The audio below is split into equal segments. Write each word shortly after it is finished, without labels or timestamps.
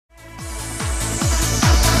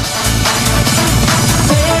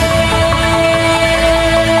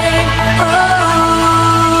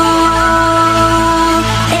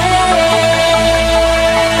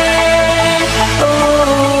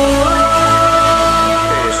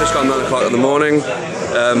time 9 o'clock in the morning.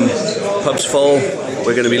 Pub's full.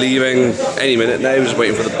 We're going to be leaving any minute now. Just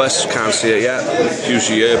waiting for the bus. Can't see it yet. It's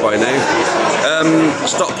usually here by now.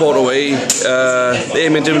 Stockport away. They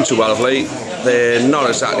haven't been doing too well of late. They're not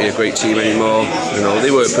exactly a great team anymore. You know,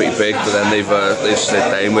 they were pretty big, but then they've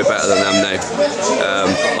slid down. We're better than them now.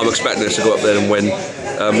 I'm expecting us to go up there and win.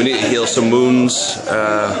 We need to heal some wounds.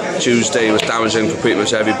 Tuesday was damaging for pretty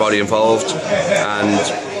much everybody involved, and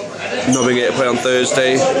not being able to play on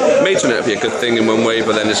Thursday may turn out to be a good thing in one way,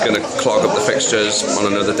 but then it's going to clog up the fixtures on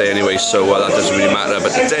another day anyway, so that doesn't really matter.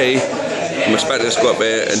 But today, I'm expecting us to go up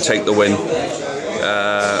there and take the win.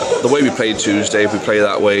 The way we played Tuesday, if we play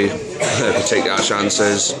that way, if we take our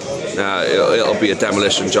chances, it'll be a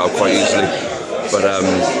demolition job quite easily. But,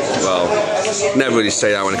 well, never really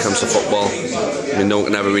say that when it comes to football. I mean, no one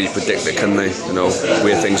can ever really predict it, can they? You know,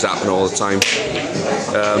 weird things happen all the time.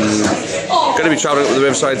 Going to be travelling up to the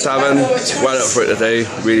Riverside Tavern. Well up for it today.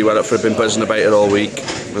 Really well up for it. Been buzzing about it all week.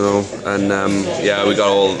 You know, and yeah, we got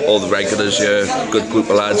all the regulars here. Good group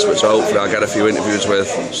of lads, which hopefully I'll get a few interviews with.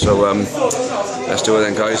 So let's do it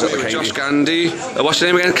then, guys. Josh Gandy. What's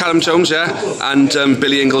your name again? Callum Jones, yeah? And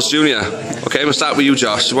Billy Ingalls Jr. Okay, I'm going to start with you,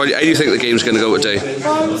 Josh. How do you think the game's going to go today?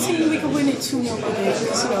 Well, I'm thinking we could win it 2-0 today,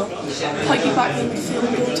 because, you know, Pikey back in the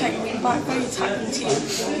midfield, we'll take wing back, very attacking team.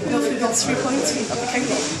 And hopefully we got 3 points, we got the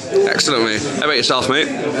counter. Excellent, mate. How about yourself, mate?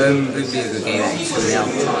 It'll be a good game,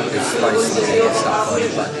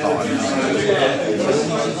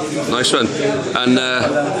 Nice one. And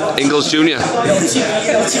Ingalls Jr. It'll take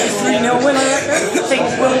a 3-0 win, I reckon. I think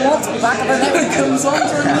Will Watt, back of the net, comes on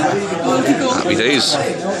for him. Happy days.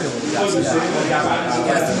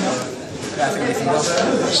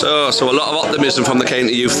 So a lot of optimism from the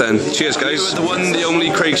county youth then. Cheers, guys. The one, the only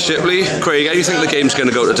Craig Shipley. Craig, how do you think the game's going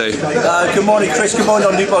to go today? Good morning, Chris. Good morning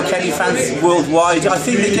on Newport County fans worldwide. I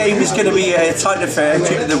think the game is going to be a tight affair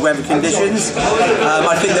due to the weather conditions.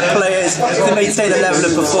 I think the players, to maintain the level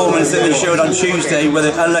of performance that they showed on Tuesday, where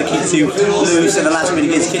they're unlucky to lose in the last minute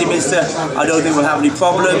against Kidderminster, I don't think we'll have any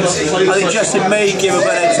problems. I think Justin may give a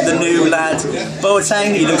run out to the new lad,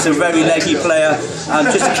 Boateng. He looks a very leggy player.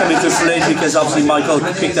 Just coming to Flynn, because obviously Michael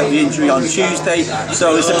picked up the injury on Tuesday.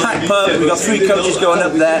 So it's a packed pub. We've got 3 coaches going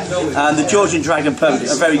up there, and the Georgian Dragon pub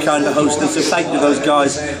are very kind to host us. So thank you to those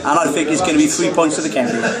guys, and I think it's going to be 3 points to the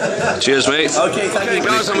county. Cheers, mate. Okay, thank you.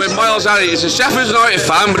 Guys, I'm with Miles Alley. He's a Sheffield United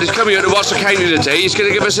fan, but he's coming here to watch the county today. He's going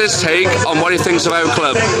to give us his take on what he thinks of our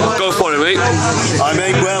club. Go for it, mate. Hi,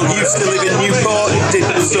 mate. Well, used to live in Newport. Did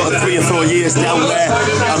sort of 3 or 4 years down there.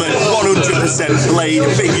 I'm a 100% Blade,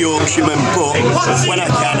 big Yorkshireman, but when I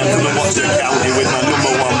can, I come and watch the county with my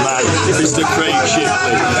 #1 man, Mr. Craig Shipley.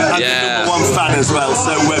 I'm the #1 fan as well,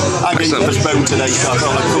 so I'm getting postponed today, so I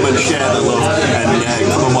thought I'd come and share the love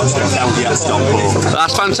and come and watch the county at Stockport.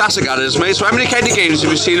 That's fantastic, that is, mate. So how many county games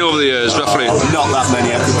have you seen over the years, roughly? Not that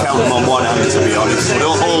many. I can count them on one hand, to be honest. But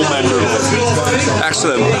all memorable.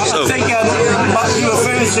 Excellent. So, I think you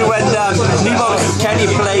referred to when Newport County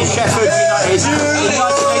played Sheffield United in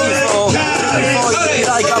 1984, before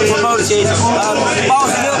United got promoted.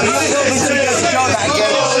 Miles, a little bit too good to go that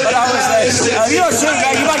again, but I was there. You're not sure,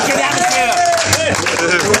 you might get the atmosphere.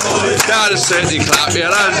 Gotta certainly clap your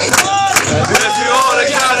hands. If you want to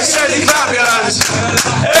count a city, clap your hands.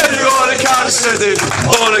 If you want to count a city,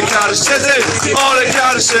 on a count a city, on a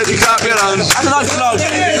count a city, clap your hands. That's a nice vlog.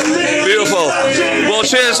 Beautiful. Well,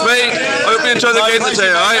 cheers, mate. I hope you enjoy the game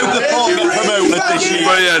today, alright?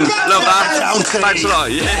 Brilliant. Love that. Thanks a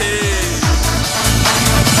lot. Yeah.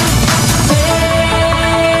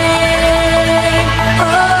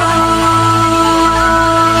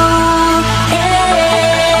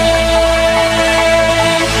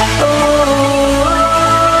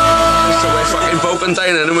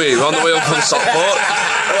 Down, and we're on the way up from Stockport,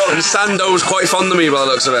 and Sando's quite fond of me by the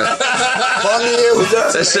looks of it. Fond of you?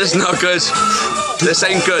 This is not good. This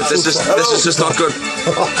ain't good. This is just not good.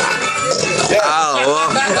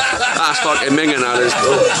 Oh, that's fucking minging, that is.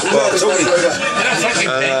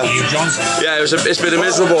 Yeah, it's been a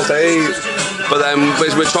miserable day, but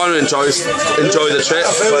we're trying to enjoy the trip,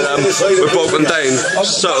 but we're broken down.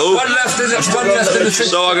 So I'm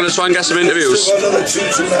going to try and get some interviews.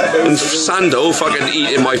 And Sando fucking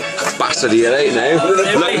eating my bastard here right now.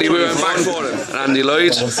 Luckily we went back for him. And Andy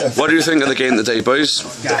Lloyd, what do you think of the game today, boys?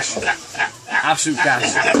 Gash. Absolute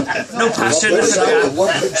gash. No passion, no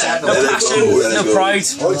passion, no pride.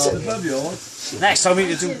 Next time we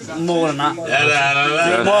need to do more than that.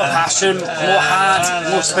 More passion, more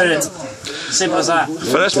heart, more spirit. Simple as that.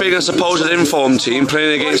 For us being a supposed informed team,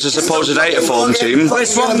 playing against a supposed out-of-form team.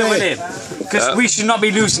 It's wrong to win it. Because we should not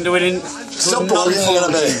be losing to winning. Stop bullying,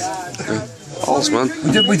 Balls, man.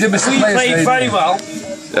 We played very well.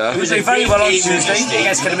 Yeah. We were doing very well on Tuesday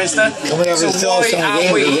against Kidderminster. Can we have a thoughts on the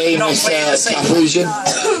game? The game is conclusion.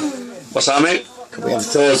 What's that, mate? Can we have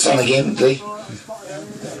thoughts on the game, please?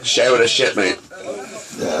 Share with us shit, mate.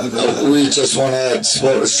 We just want to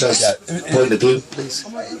support the stress point of view, please.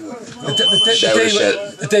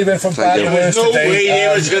 The day went from bad to worse today.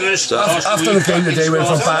 After the game, the day went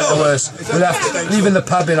from bad to worse. We left, leaving the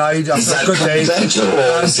pub behind after a good day.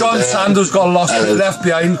 John Sanders got left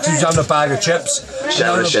behind because he was having a bag of chips.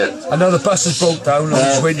 I know the bus has broke down and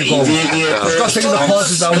he's waiting to go. We've got to take the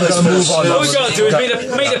pauses down, we're going to move on. What we've got to do is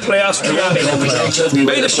make the playoffs be happy.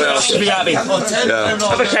 Make the playoffs be happy. Yeah.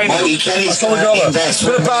 That's all we got.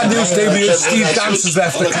 Bit of bad news today, we had Steve Dance's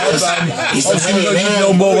left the club, and obviously we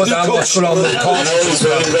know more than what's going on with the court.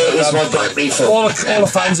 All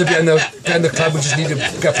the fans are behind the club, we just need to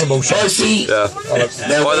get promotion. Yeah.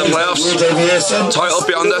 By the playoffs, title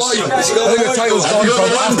beyond us. I think the title's gone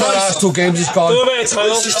from after the last 2 games, it's gone.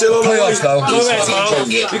 Playoffs now.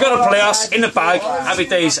 We got a playoffs in the bag, happy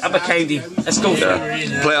days, Abercrombie. Let's go for it.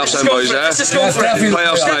 Playoffs then, boys, yeah? Let's go for it.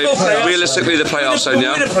 Playoffs now. Realistically, the playoffs then,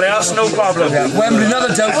 yeah? Win the playoffs, no problem. Wembley,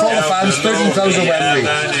 another doubt for all the fans, 13,000 Wembley.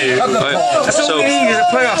 That's all we need is a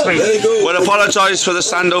playoffs, mate. We'll apologise for the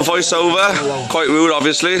Sando voiceover. Quite rude,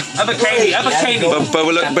 obviously. Abercrombie. But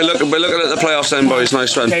we're looking at the playoffs then, boys.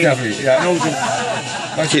 Nice one.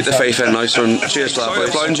 Keep the faith in, nice one. Cheers to that,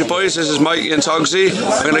 boys. Blind you, boys. This is Mikey and Togsy.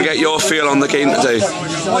 I'm going to get your feel on the game today.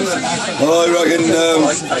 Well, I reckon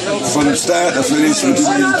from start to finish we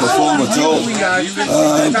didn't perform at all. We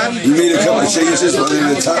made a couple of changes, whether they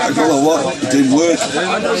were tactical or what, it didn't work. We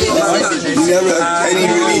never had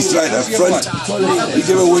any release right up front. We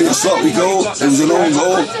gave away a sloppy goal, it was an own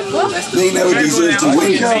goal. They never deserved to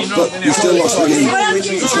win, but we still lost the game.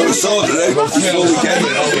 So we sorted it out before we get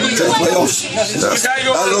to the playoffs.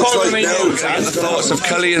 That looks like now. The thoughts of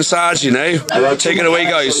Cully and Sarge, you know. Take it away,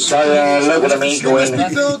 guys. On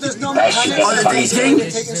the day's game?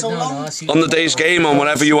 On the day's game, on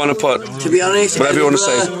whatever you want to put. To be honest, whatever you want to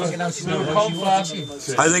say.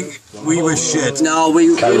 I think we were shit. No, we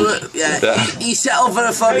were, yeah. He settled for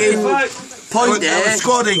a fucking point there. The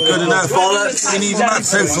squad ain't good enough. Bollocks. We need Matt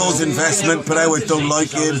Southall's investment, but I would don't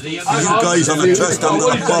like him. You guys on the trust haven't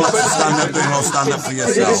got a bollocks to stand up and I'll stand up for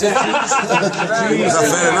yourself. Is that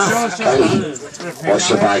fair enough? What's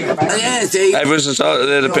the bag? Everyone's entitled to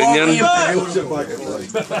their opinion.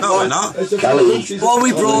 No, we're not. What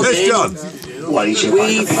we brought Yes, John.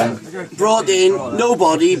 We've brought in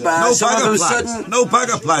nobody, but No some of backup a plan. sudden. No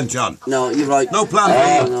backup plan, John. No, you're right. No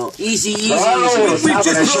plan B. No. Easy. We've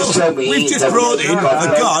just brought in a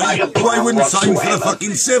guy who I wouldn't sign for the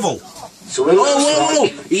fucking civil. Whoa.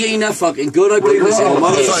 He ain't that fucking good. I believe this in I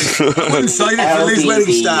wouldn't sign it for Liz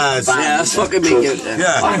Wedding Stars. Yeah, that's fucking big.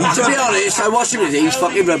 Yeah. To be honest, I watched him today. He's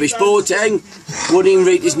fucking rubbish. Boateng wouldn't even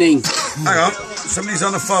rate his name. Hang on, somebody's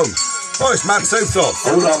on the phone. Oh, it's Matt Southall.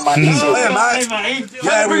 Hold on, man. Hey, Matt.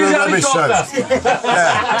 Yeah, we were rubbish, son.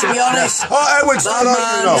 Yeah. To be honest, Edward's not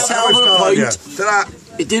on, you know.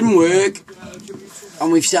 it didn't work,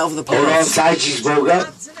 and we've settled for the Hold on, playoffs. Sarge's broke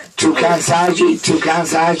up. 2 cans Sarge. 3 cans.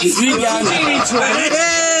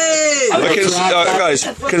 Guys,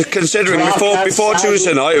 considering before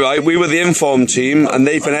Tuesday night, right, we were the informed team and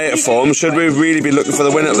they've been out of form. Should we really be looking for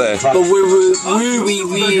the win up there? But were we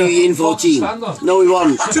really in for team? No, we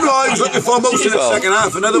weren't. Do you know I was looking for most of the second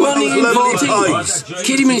half? Another one of those lovely pies.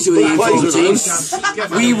 Kidderminster were the informed team.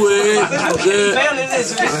 We were the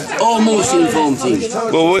almost informed team.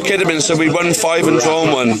 Well, we're Kidderminster. We won 5 and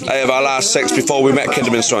drawn 1 out of our last 6 before we met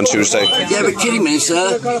Kidderminster on Tuesday. Yeah, but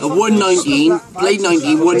Kidderminster won 19, played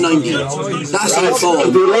 19, won 19. That's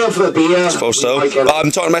informed. I suppose so. But I'm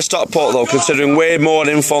talking about Stockport though, considering we're more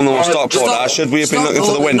informed than what Stockport are. Should we have been looking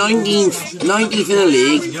for the win? 19th in the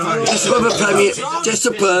league, just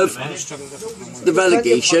above the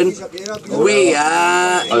relegation. We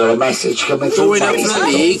are going up for the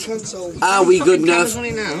league. Are we good enough?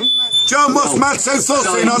 John, what's Matt Southall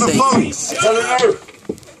saying on the phone?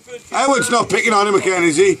 Howard's not picking on him again,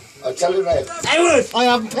 is he? I'll tell you that. Howard! I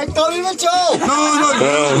haven't picked on him at all!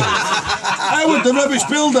 No. Howard, the rubbish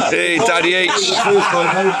builder! Hey, Daddy H!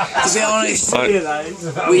 To be honest,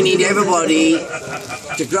 we need everybody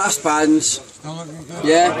to grasp hands.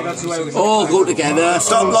 Yeah, all go together.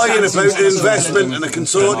 Stop lying about the investment and a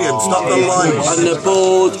consortium. Stop the lies. And the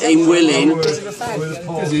board ain't willing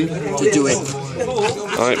to do it.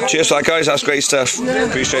 Alright, cheers for that, guys. That's great stuff.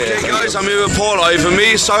 Appreciate it. Okay, guys, I'm here with Paul over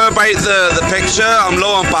me. Sorry about the picture. I'm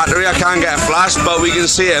low on battery. I can't get a flash, but we can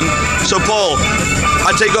see him. So, Paul,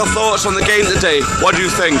 I take your thoughts on the game today. What do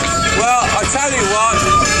you think? Well, I tell you what,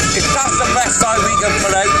 if that's the best side we can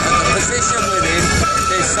put out and the position we're in,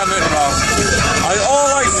 there's something wrong.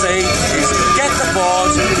 All I way is get the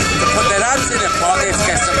board, put their hands in their pockets,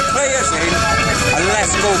 get some players in, and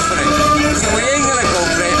let's go for it. So we ain't going to go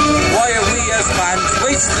for it. Why are we as fans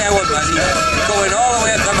wasting our money going all the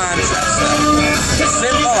way up to Manchester?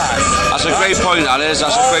 Simple as. That's a great point, that is.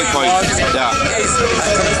 That's a great point. Yeah. Is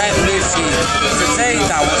a competitive team. Today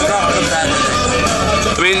that was not competitive.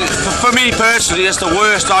 I mean, for me personally, it's the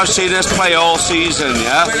worst I've seen us play all season,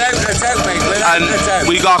 yeah? Without a doubt, mate, without a doubt.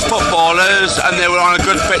 We got footballers and they were on a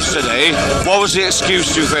good pitch today. What was the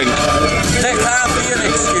excuse, do you think? There can't be an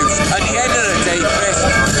excuse. At the end of the day, Chris,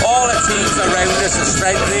 all the teams around us are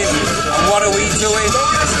strengthening, and what are we doing?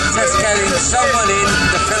 Just getting someone in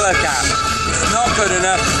to fill a gap. It's not good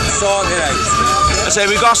enough, sort it out. I say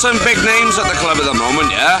we got some big names at the club at the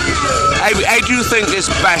moment, yeah? How do you think it's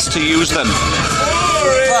best to use them?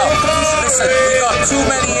 Well, listen, we got too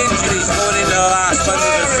many injuries going into the last month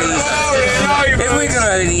of the season. If we're going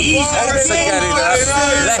to have any hopes of getting up,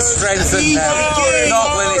 let's strengthen them,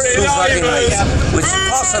 not when it's too fucking late, which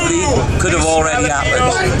possibly could have already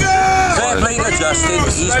happened. Fair play to Justin,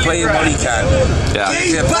 he's playing what he can. Yeah.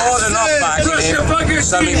 If you're bored and not backing him,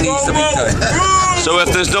 something needs to be done. So if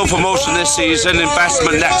there's no promotion this season,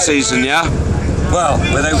 investment next season, yeah? Well,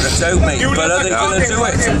 without a doubt, mate, but are they going to do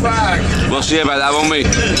it? We'll see about that, won't we?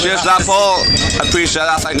 Cheers for that, Paul. I appreciate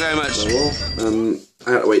that, thank you very much.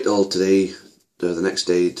 I had to wait till today, the next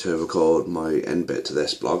day, to record my end bit to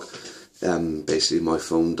this blog. Basically, my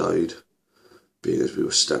phone died, being as we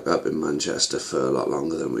were stuck up in Manchester for a lot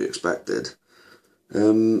longer than we expected.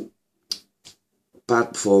 Bad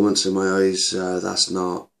performance in my eyes. That's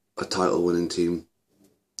not a title-winning team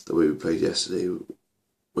that we played yesterday.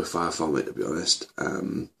 We're far from it, to be honest.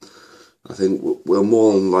 I think we'll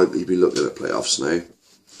more than likely be looking at playoffs now.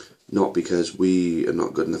 Not because we are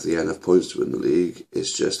not good enough at the end of points to win the league.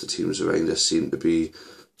 It's just the teams around us seem to be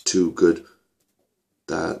too good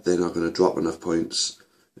that they're not going to drop enough points.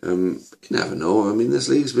 You never know. I mean, this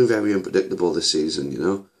league's been very unpredictable this season, you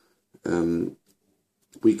know.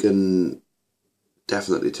 We can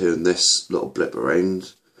definitely turn this little blip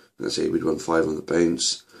around. Let's say we'd won 5 on the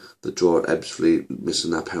bounce. The draw at Ebbsfleet,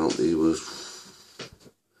 missing that penalty was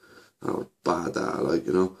bad, that, like,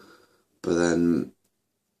 you know. But then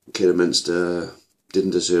Kidderminster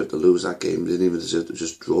didn't deserve to lose that game, didn't even deserve to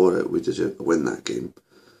just draw it, we deserved to win that game.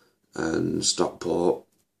 And Stockport,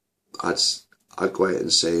 I'd go out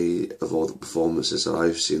and say, of all the performances that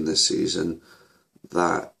I've seen this season,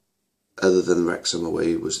 that other than Wrexham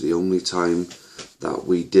away was the only time that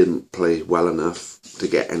we didn't play well enough to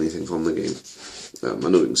get anything from the game. I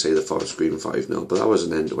know we can say the Forest Green 5-0, but that was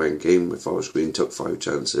an end-to-end game where Forest Green took 5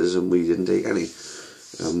 chances and we didn't take any.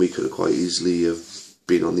 We could have quite easily have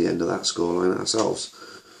been on the end of that scoreline ourselves.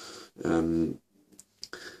 No,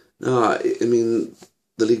 I mean,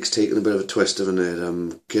 the league's taken a bit of a twist, haven't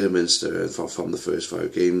it? Kidderminster, from the first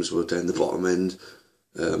 5 games, were down the bottom end.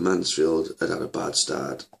 Mansfield had a bad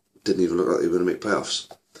start. Didn't even look like they were going to make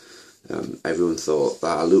playoffs. Everyone thought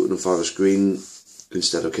that Luton and Forest Green,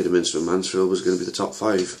 instead of Kidderminster and Mansfield, was going to be the top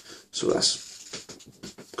 5. So that's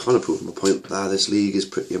kind of proving my point that this league is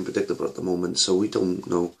pretty unpredictable at the moment. So we don't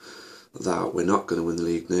know that we're not going to win the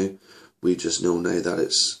league now. We just know now that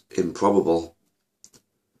it's improbable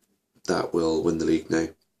that we'll win the league now.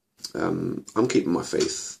 I'm keeping my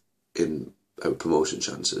faith in our promotion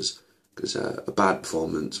chances, because one bad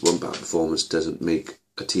performance doesn't make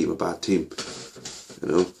a team a bad team, you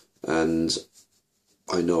know. And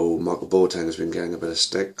I know Michael Boateng has been getting a bit of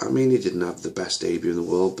stick. I mean, he didn't have the best debut in the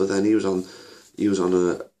world, but then he was on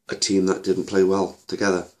a team that didn't play well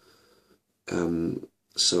together.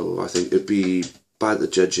 So I think it'd be bad to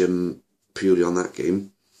judge him purely on that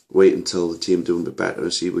game. Wait until the team doing a bit better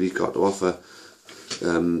and see what he's got to offer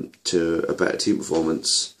to a better team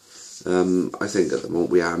performance. I think at the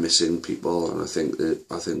moment we are missing people, and I think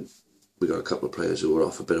we got a couple of players who were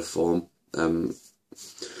off a bit of form.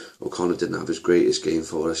 O'Connor didn't have his greatest game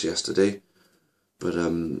for us yesterday, but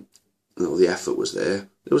you know, the effort was there.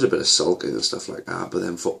 There was a bit of sulking and stuff like that, but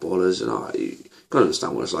then footballers, you can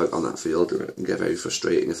understand what it's like on that field. It can get very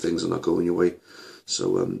frustrating if things are not going your way.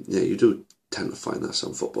 So yeah, you do tend to find that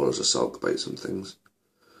some footballers are sulk about some things.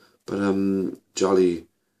 But Jolly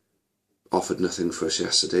offered nothing for us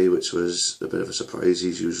yesterday, which was a bit of a surprise.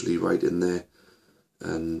 He's usually right in there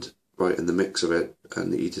and right in the mix of it,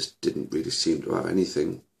 and he just didn't really seem to have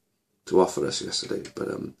anything to offer us yesterday. But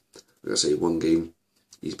like I say, one game,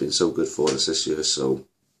 he's been so good for us this year, so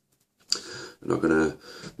I'm not gonna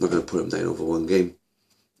put him down over one game.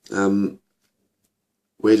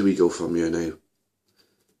 Where do we go from here now?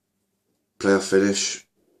 Playoff finish,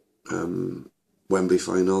 Wembley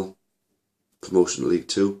final, promotion to League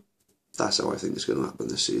 2. that's how I think it's going to happen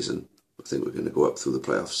this season. I think we're going to go up through the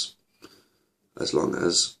playoffs as long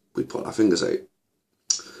as we put our fingers out.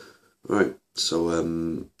 Right, so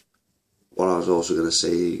what I was also going to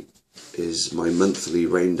say is my monthly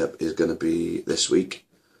roundup is going to be this week,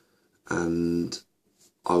 and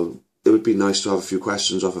it would be nice to have a few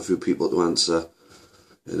questions off a few people to answer,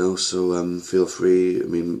 you know, so feel free. I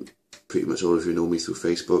mean, pretty much all of you know me through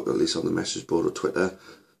Facebook, at least on the message board or Twitter.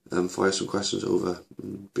 Fire some questions over,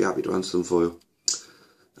 be happy to answer them for you.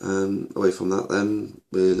 Away from that then,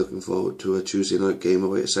 we're looking forward to a Tuesday night game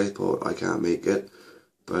away at Stockport. I can't make it,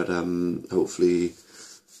 but hopefully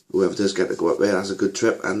whoever does get to go up there has a good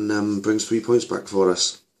trip and brings 3 points back for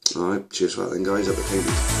us. Alright, cheers for that then guys, up the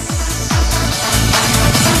table.